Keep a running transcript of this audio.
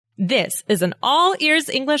This is an All Ears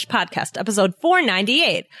English podcast, episode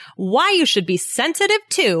 498, why you should be sensitive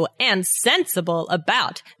to and sensible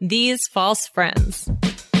about these false friends.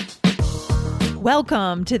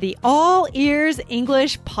 Welcome to the All Ears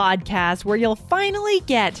English podcast, where you'll finally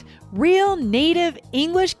get real native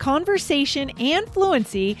English conversation and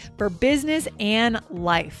fluency for business and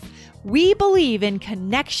life. We believe in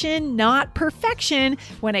connection, not perfection,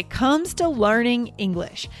 when it comes to learning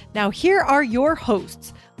English. Now, here are your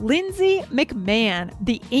hosts, Lindsay McMahon,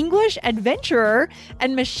 the English adventurer,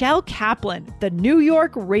 and Michelle Kaplan, the New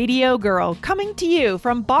York radio girl, coming to you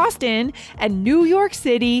from Boston and New York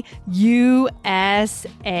City,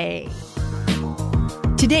 USA.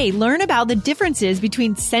 Today, learn about the differences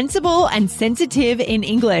between sensible and sensitive in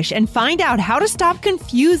English and find out how to stop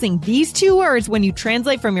confusing these two words when you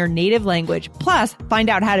translate from your native language. Plus, find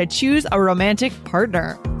out how to choose a romantic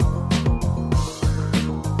partner.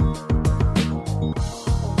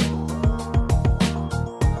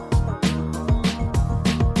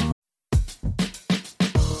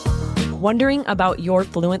 Wondering about your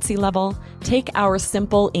fluency level? Take our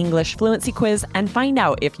simple English fluency quiz and find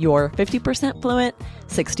out if you're 50% fluent,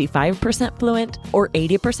 65% fluent, or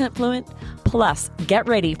 80% fluent. Plus, get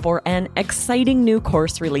ready for an exciting new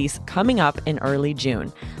course release coming up in early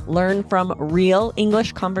June. Learn from real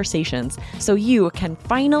English conversations so you can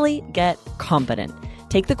finally get confident.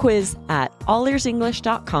 Take the quiz at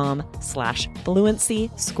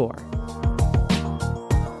allearsenglish.com/fluency score.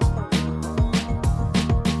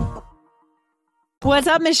 What's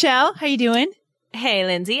up, Michelle? How you doing? Hey,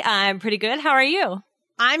 Lindsay. I'm pretty good. How are you?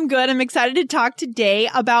 I'm good. I'm excited to talk today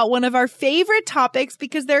about one of our favorite topics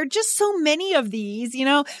because there are just so many of these. You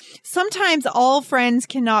know, sometimes all friends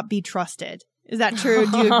cannot be trusted. Is that true?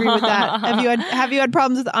 Do you agree with that? Have you had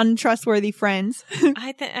problems with untrustworthy friends?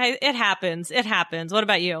 It happens. It happens. What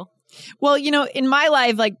about you? Well, you know, in my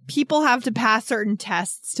life, like, people have to pass certain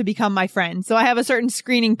tests to become my friend. So I have a certain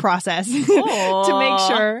screening process to make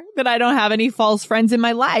sure that I don't have any false friends in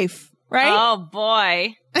my life, right? Oh,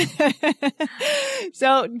 boy.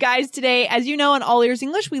 So, guys, today, as you know, in All Ears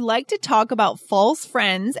English, we like to talk about false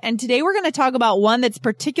friends. And today we're going to talk about one that's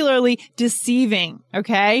particularly deceiving,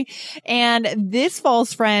 okay? And this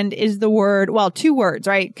false friend is the word, well, two words,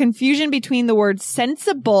 right? Confusion between the word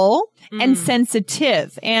sensible and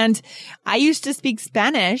sensitive. And I used to speak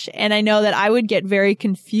Spanish, and I know that I would get very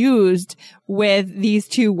confused with these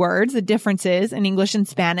two words, the differences in English and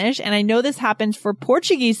Spanish. And I know this happens for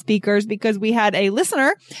Portuguese speakers because we had a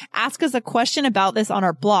listener ask us a question about this on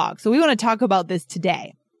our blog. So we want to talk about this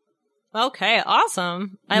today. Okay,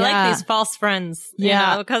 awesome. I like these false friends, you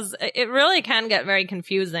know, because it really can get very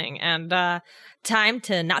confusing, and time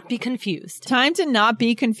to not be confused. Time to not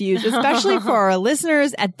be confused, especially for our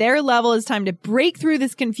listeners at their level. It's time to break through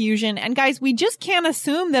this confusion. And guys, we just can't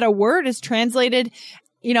assume that a word is translated,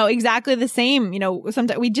 you know, exactly the same. You know,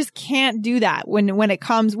 sometimes we just can't do that when it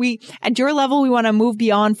comes. At your level, we want to move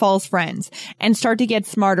beyond false friends and start to get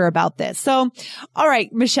smarter about this. So, all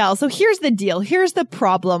right, Michelle. So here's the deal. Here's the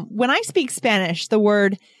problem. When I speak Spanish, the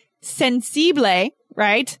word sensible,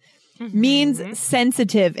 right, means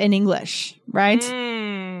sensitive in English, right?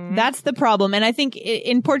 That's the problem. And I think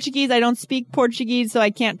in Portuguese, I don't speak Portuguese, so I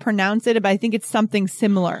can't pronounce it, but I think it's something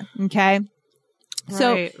similar. Okay.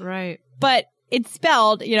 Right. But it's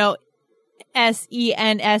spelled, you know,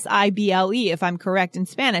 sensible, if I'm correct in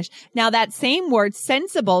Spanish. Now, that same word,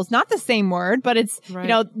 sensible, is not the same word, but it's, you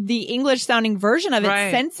know, the English sounding version of it,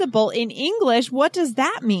 sensible in English. What does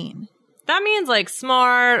that mean? That means like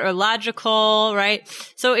smart or logical, right?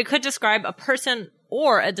 So it could describe a person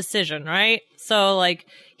or a decision, right? So like,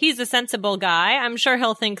 he's a sensible guy. I'm sure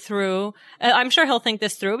he'll think this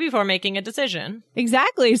through before making a decision.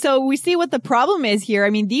 Exactly. So we see what the problem is here.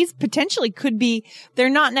 I mean, these potentially could be,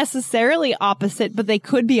 they're not necessarily opposite, but they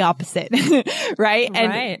could be opposite, right?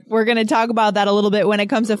 And we're going to talk about that a little bit when it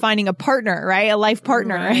comes to finding a partner, right? A life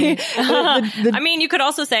partner, right? I mean, you could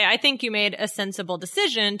also say, I think you made a sensible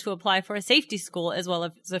decision to apply for a safety school as well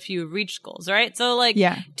as a few reach schools, right? So like,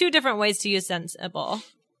 two different ways to use sensible.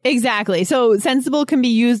 Exactly. So sensible can be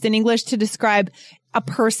used in English to describe a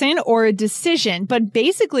person or a decision, but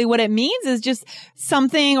basically what it means is just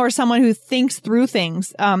something or someone who thinks through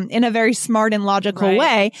things in a very smart and logical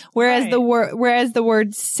way, whereas the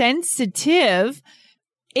word sensitive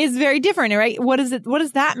is very different, right? What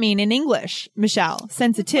does that mean in English, Michelle?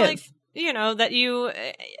 Sensitive. Like, you know, that you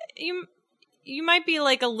might be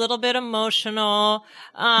like a little bit emotional.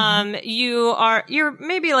 You're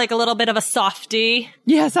maybe like a little bit of a softie.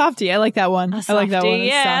 Yeah, softie. I like that one. I like that one.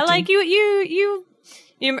 Yeah, like you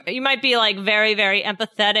You might be like very, very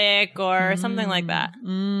empathetic or something like that.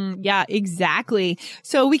 Yeah, exactly.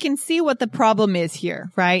 So we can see what the problem is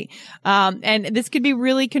here, right? And this could be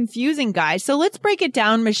really confusing, guys. So let's break it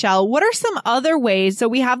down, Michelle. What are some other ways? So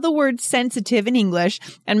we have the word sensitive in English,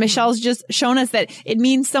 and Michelle's just shown us that it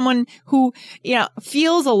means someone who,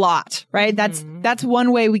 feels a lot, right? That's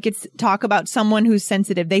one way we could talk about someone who's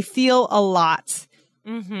sensitive. They feel a lot.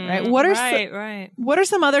 Right. What are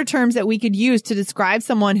some other terms that we could use to describe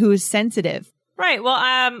someone who is sensitive? Right. Well,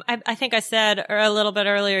 I think I said a little bit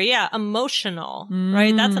earlier, emotional,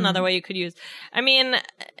 right? That's another way you could use. I mean,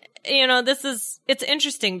 it's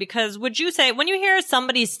interesting because would you say when you hear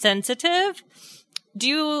somebody's sensitive, do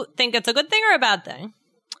you think it's a good thing or a bad thing?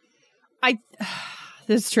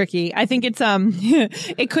 This is tricky. I think it's,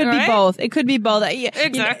 it could be both. It could be both.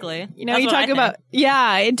 Exactly. You talk about,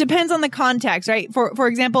 it depends on the context, right? For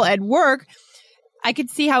example, at work, I could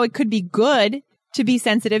see how it could be good to be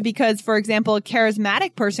sensitive because, for example, a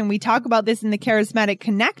charismatic person, we talk about this in the Charismatic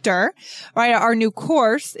Connector, right? Our new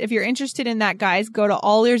course. If you're interested in that, guys, go to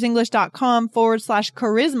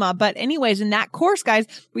allearsenglish.com/charisma. But anyways, in that course, guys,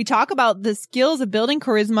 we talk about the skills of building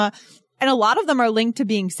charisma. And a lot of them are linked to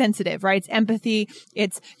being sensitive, right? It's empathy.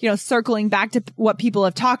 It's, circling back to what people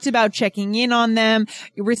have talked about, checking in on them,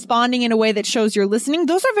 responding in a way that shows you're listening.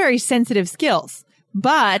 Those are very sensitive skills.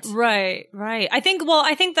 But right. I think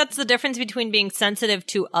that's the difference between being sensitive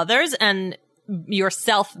to others and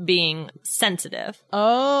yourself being sensitive.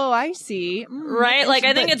 Oh, I see. Right? Like,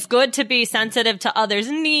 I think it's good to be sensitive to others'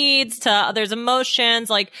 needs, to others' emotions,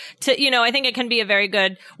 I think it can be a very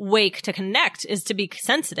good way to connect is to be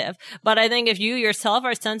sensitive. But I think if you yourself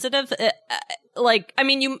are sensitive,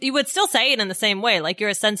 you would still say it in the same way, like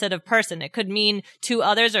you're a sensitive person. It could mean to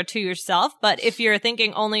others or to yourself. But if you're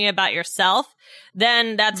thinking only about yourself,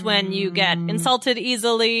 then that's when you get insulted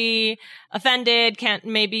easily, offended,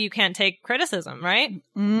 maybe you can't take criticism, right?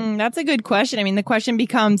 That's a good question. I mean, the question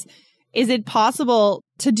becomes, is it possible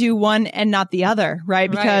to do one and not the other, right?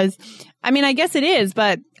 Because, I guess it is,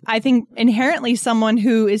 but I think inherently someone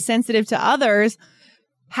who is sensitive to others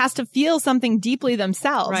has to feel something deeply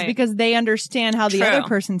themselves because they understand how the other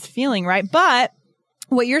person's feeling, right? But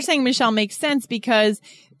what you're saying, Michelle, makes sense because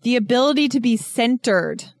the ability to be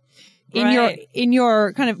centered in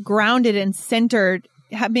your kind of grounded and centered,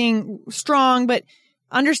 being strong, but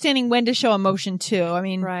understanding when to show emotion too. I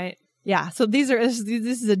mean, yeah. So this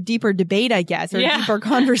is a deeper debate, I guess, or a deeper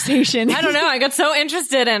conversation. I don't know. I got so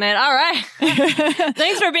interested in it. All right.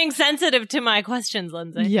 Thanks for being sensitive to my questions,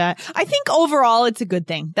 Lindsay. Yeah. I think overall it's a good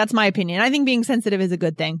thing. That's my opinion. I think being sensitive is a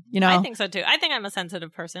good thing. I think so too. I think I'm a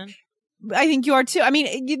sensitive person. I think you are too. I mean,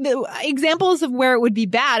 examples of where it would be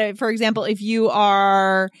bad. For example, if you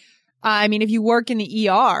are, if you work in the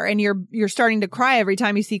ER and you're starting to cry every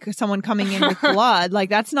time you see someone coming in with blood, like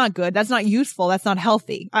that's not good. That's not useful. That's not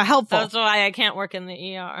helpful. That's why I can't work in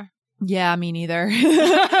the ER. Yeah, me neither.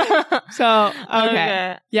 So,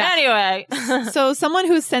 okay. Yeah. Anyway. So someone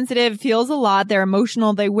who's sensitive feels a lot. They're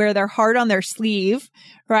emotional. They wear their heart on their sleeve,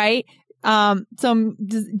 right? So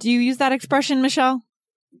do you use that expression, Michelle?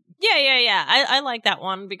 Yeah. I like that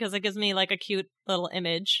one because it gives me like a cute little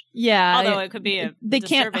image. Yeah. Although it could be they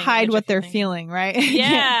can't hide what they're feeling, right?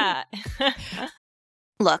 Yeah.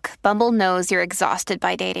 Look, Bumble knows you're exhausted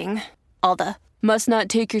by dating. All the must not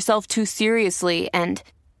take yourself too seriously and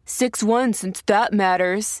 6'1" since that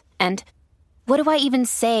matters. And what do I even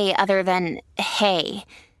say other than hey?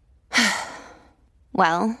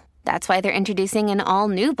 Well, that's why they're introducing an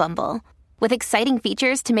all-new Bumble. With exciting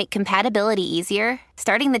features to make compatibility easier,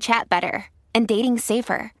 starting the chat better, and dating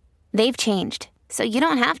safer. They've changed, so you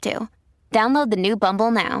don't have to. Download the new Bumble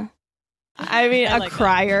now. A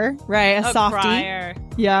crier, right? A softie. Crier.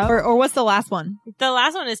 Yeah. Or what's the last one? The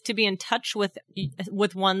last one is to be in touch with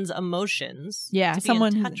one's emotions. Yeah.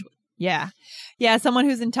 Someone in touch with. Yeah. Yeah. Someone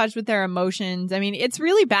who's in touch with their emotions. I mean, it's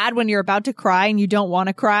really bad when you're about to cry and you don't want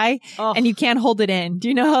to cry and you can't hold it in. Do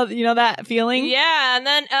you know that feeling? Yeah. And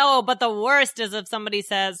then, but the worst is if somebody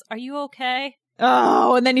says, "Are you okay?"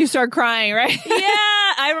 Oh, and then you start crying, right? Yeah.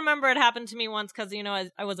 I remember it happened to me once because,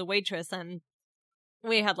 I was a waitress and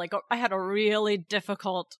we had I had a really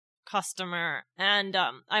difficult customer and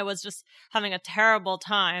I was just having a terrible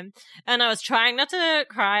time and I was trying not to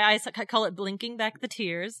cry. I call it blinking back the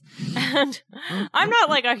tears, and I'm not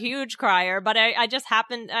like a huge crier, but I just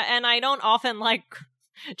happened, and I don't often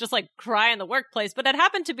just cry in the workplace, but it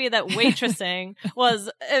happened to be that waitressing was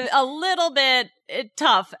a little bit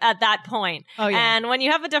tough at that point. Oh, yeah. And when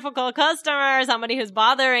you have a difficult customer or somebody who's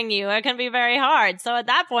bothering you, it can be very hard. So at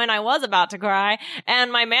that point, I was about to cry,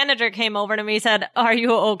 and my manager came over to me and said, "Are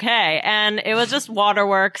you okay?" And it was just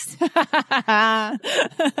waterworks. Yeah.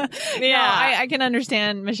 I can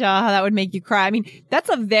understand, Michelle, how that would make you cry. I mean, that's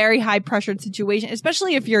a very high pressured situation,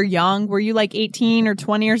 especially if you're young. Were you like 18 or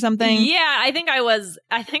 20 or something? Yeah, I think I was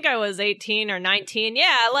 18 or 19.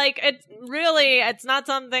 Yeah, like it's not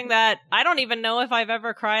something that I don't even know if I've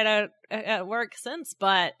ever cried at work since,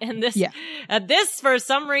 but at this, for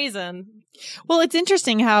some reason. Well, it's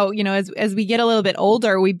interesting how, as we get a little bit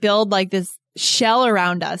older, we build like this shell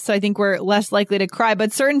around us. So I think we're less likely to cry,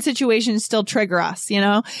 but certain situations still trigger us,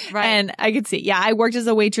 Right. And I could see, I worked as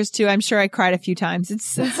a waitress too. I'm sure I cried a few times.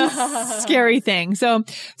 It's a scary thing. So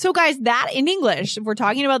guys, that in English, if we're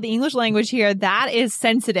talking about the English language here, that is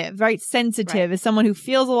sensitive, right? Sensitive is someone who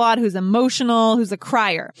feels a lot, who's emotional, who's a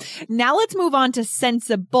crier. Now let's move on to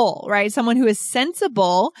sensible, right? Someone who is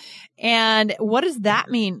sensible. And what does that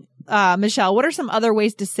mean? Michelle, what are some other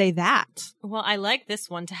ways to say that? Well, I like this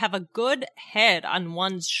one, to have a good head on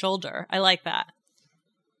one's shoulder. I like that.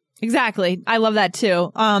 Exactly. I love that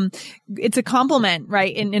too. It's a compliment,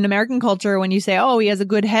 right? In American culture, when you say, "Oh, he has a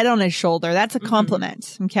good head on his shoulder," that's a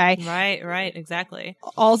compliment. Okay. Right. Exactly.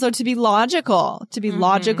 Also to be logical,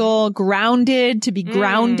 grounded, to be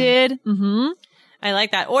grounded. Mm-hmm. I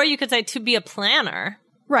like that. Or you could say to be a planner.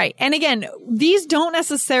 Right. And again, these don't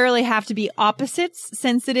necessarily have to be opposites,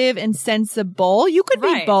 sensitive and sensible. You could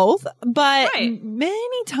be both, but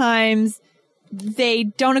many times they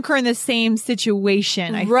don't occur in the same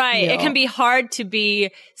situation. I feel. It can be hard to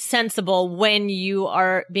be sensible when you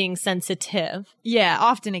are being sensitive. Yeah,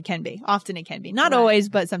 often it can be. Not always,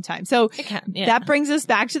 but sometimes. So that brings us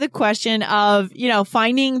back to the question of,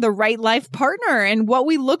 finding the right life partner and what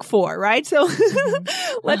we look for, right? So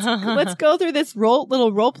let's go through this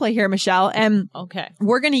little role play here, Michelle. And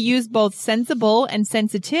we're going to use both sensible and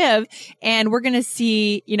sensitive, and we're going to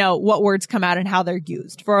see, what words come out and how they're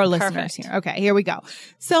used for our listeners here. Okay, here we go.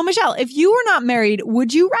 So Michelle, if you were not married,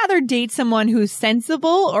 would you rather date someone who's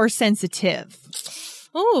sensible or sensitive?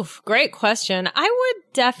 Oof, great question. I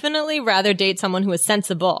would definitely rather date someone who is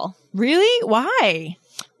sensible. Really? Why?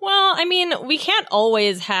 Well, I mean, we can't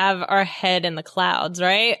always have our head in the clouds,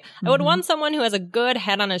 right? I would want someone who has a good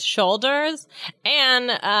head on his shoulders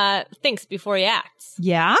and thinks before he acts.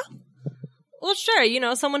 Yeah? Well,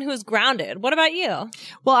 sure, someone who's grounded. What about you?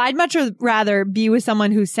 Well, I'd much rather be with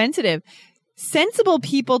someone who's sensitive. Sensible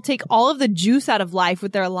people take all of the juice out of life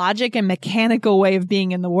with their logic and mechanical way of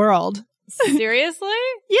being in the world. Seriously?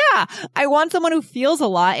 Yeah. I want someone who feels a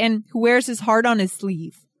lot and who wears his heart on his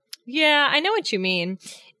sleeve. Yeah, I know what you mean.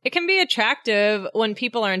 It can be attractive when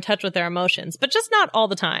people are in touch with their emotions, but just not all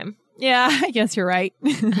the time. Yeah, I guess you're right.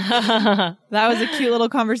 That was a cute little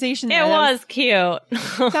conversation there. It was cute.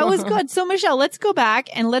 That was good. So Michelle, let's go back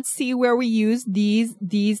and let's see where we use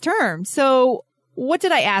these terms. So what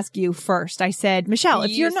did I ask you first? I said, Michelle,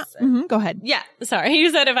 if you're not, go ahead. Yeah. Sorry.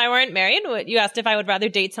 You said if I weren't married, you asked if I would rather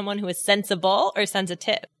date someone who is sensible or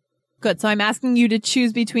sensitive. Good. So I'm asking you to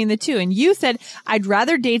choose between the two. And you said, I'd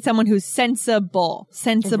rather date someone who's sensible,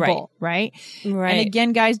 right? And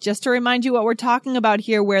again, guys, just to remind you what we're talking about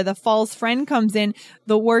here, where the false friend comes in,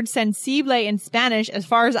 the word sensible in Spanish, as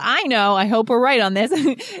far as I know, I hope we're right on this,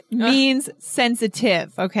 means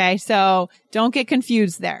sensitive. Okay. So don't get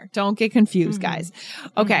confused there. Don't get confused, guys.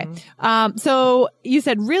 Okay. So you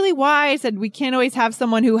said, really why? I said, we can't always have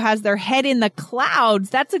someone who has their head in the clouds.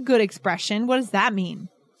 That's a good expression. What does that mean?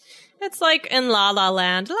 It's like in La La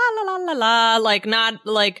Land, la la la la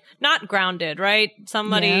la, not grounded, right?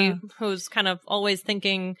 Somebody who's kind of always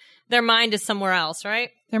thinking their mind is somewhere else, right?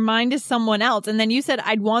 Their mind is someone else. And then you said,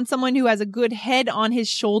 I'd want someone who has a good head on his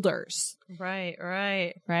shoulders. Right.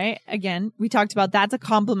 Again, we talked about that's a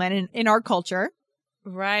compliment in our culture.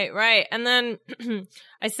 Right. And then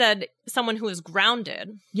I said someone who is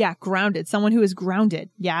grounded. Yeah, grounded. Someone who is grounded.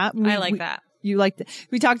 Yeah. I like that. You liked it.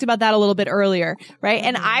 We talked about that a little bit earlier, right?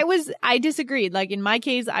 And I disagreed. Like in my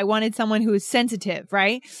case, I wanted someone who is sensitive,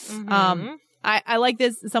 right? I like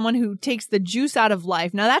this, someone who takes the juice out of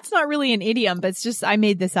life. Now that's not really an idiom, but it's just, I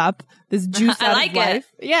made this up. This juice out of life.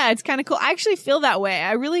 Yeah, it's kind of cool. I actually feel that way.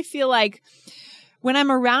 I really feel like when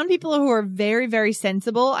I'm around people who are very, very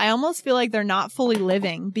sensible, I almost feel like they're not fully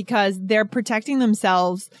living because they're protecting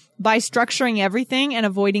themselves by structuring everything and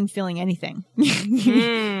avoiding feeling anything.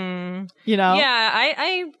 You know? Yeah,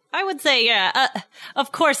 I would say,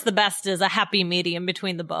 of course the best is a happy medium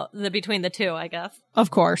between between the two, I guess. Of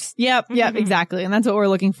course. Yep, exactly. And that's what we're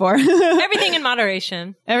looking for. Everything in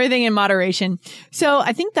moderation. Everything in moderation. So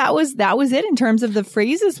I think that was it in terms of the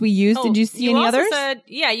phrases we used. Did you see any others?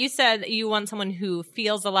 You said you want someone who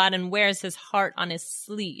feels a lot and wears his heart on his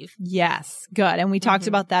sleeve. Yes, good. And we talked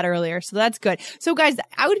about that earlier. So that's good. So guys,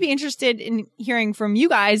 I would be interested in hearing from you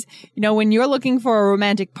guys, when you're looking for a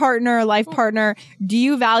romantic partner, life partner, do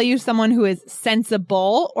you value someone who is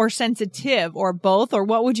sensible or sensitive or both, or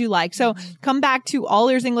what would you like? So come back to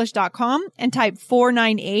allearsenglish.com and type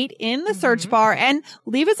 498 in the search bar and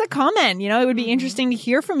leave us a comment. It would be interesting to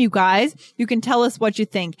hear from you guys. You can tell us what you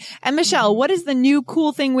think. And Michelle, what is the new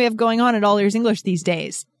cool thing we have going on at All Ears English these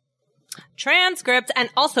days? Transcripts. And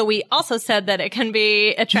also, we also said that it can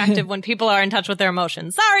be attractive when people are in touch with their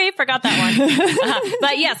emotions. Sorry, forgot that one.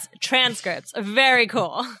 But yes, transcripts. Very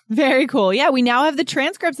cool. Very cool. Yeah, we now have the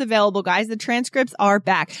transcripts available, guys. The transcripts are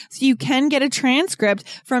back. So you can get a transcript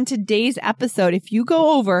from today's episode if you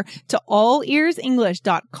go over to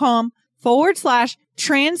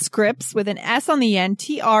allearsenglish.com/transcripts with an S on the end,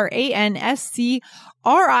 TRANSCRIPTS.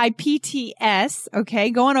 Okay,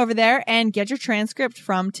 go on over there and get your transcript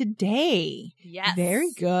from today. Yes. Very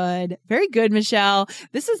good. Very good, Michelle.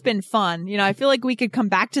 This has been fun. I feel like we could come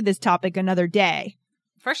back to this topic another day.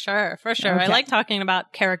 For sure. Okay. I like talking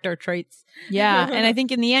about character traits. Yeah. And I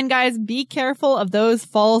think in the end, guys, be careful of those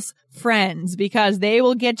false friends because they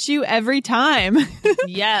will get you every time.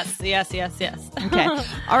 Yes. Okay.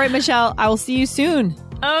 All right, Michelle, I will see you soon.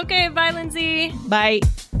 Okay. Bye, Lindsay. Bye.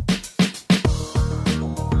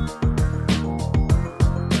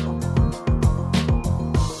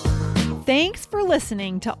 Thanks for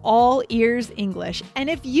listening to All Ears English. And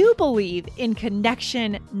if you believe in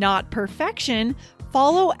connection, not perfection,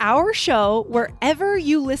 follow our show wherever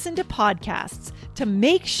you listen to podcasts to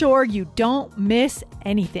make sure you don't miss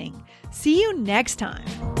anything. See you next time.